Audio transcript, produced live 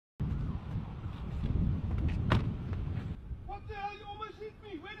What the hell? You almost hit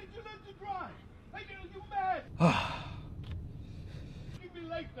me. Where did you learn to drive? Hey, you mad? Give me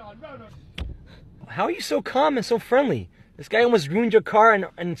late now. No. How are you so calm and so friendly? This guy almost ruined your car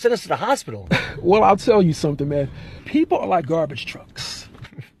and sent us to the hospital. Well, I'll tell you something, man. People are like garbage trucks.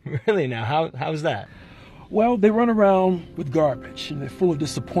 Really now? How's that? Well, they run around with garbage, and they're full of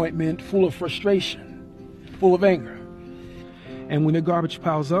disappointment, full of frustration, full of anger. And when their garbage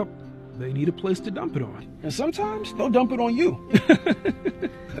piles up, they need a place to dump it on. And sometimes they'll dump it on you.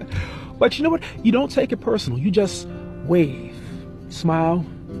 But you know what? You don't take it personal. You just wave, smile,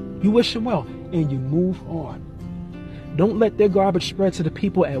 you wish them well, and you move on. Don't let their garbage spread to the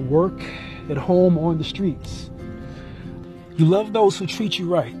people at work, at home, or on the streets. You love those who treat you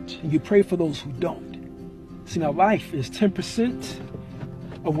right, and you pray for those who don't. See, now life is 10%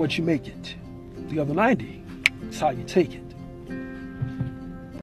 of what you make it. The other 90 is how you take it.